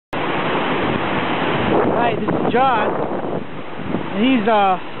Alright, this is John. And he's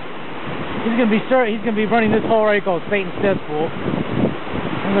gonna be running this hole right called Satans Cesspool.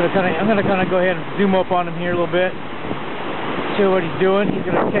 I'm gonna kinda go ahead and zoom up on him here a little bit. Show what he's doing. He's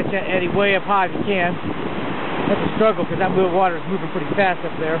gonna catch that eddy way up high if he can. That's a struggle because that water is moving pretty fast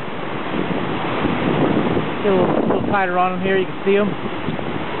up there. Get a little tighter on him here, you can see him.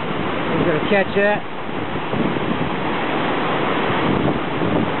 He's gonna catch that.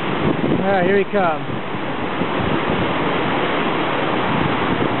 Alright, here he comes.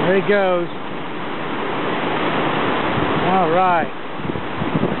 There he goes. Alright.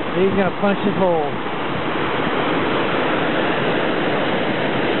 He's going to punch his hole.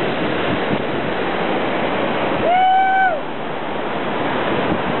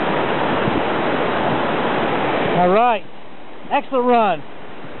 Alright. Excellent run.